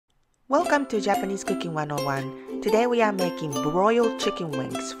Welcome to Japanese Cooking 101. Today we are making broiled chicken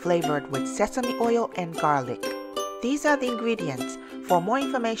wings flavored with sesame oil and garlic. These are the ingredients. For more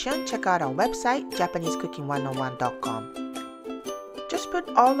information, check out our website, japanesecooking101.com. Just put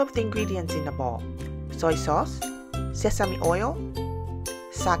all of the ingredients in a bowl. Soy sauce, sesame oil,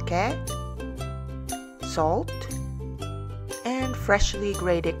 sake, salt, and freshly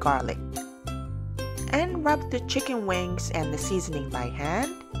grated garlic. And rub the chicken wings and the seasoning by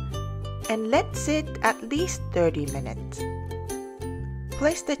hand. And let sit at least 30 minutes.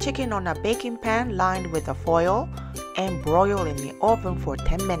 Place the chicken on a baking pan lined with a foil and broil in the oven for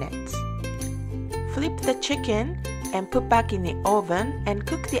 10 minutes. Flip the chicken and put back in the oven and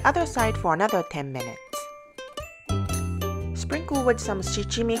cook the other side for another 10 minutes. Sprinkle with some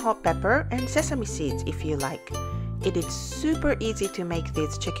shichimi hot pepper and sesame seeds if you like. It is super easy to make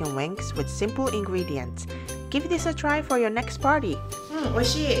these chicken wings with simple ingredients. Give this a try for your next party. 美味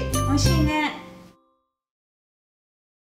しい。美味しいね。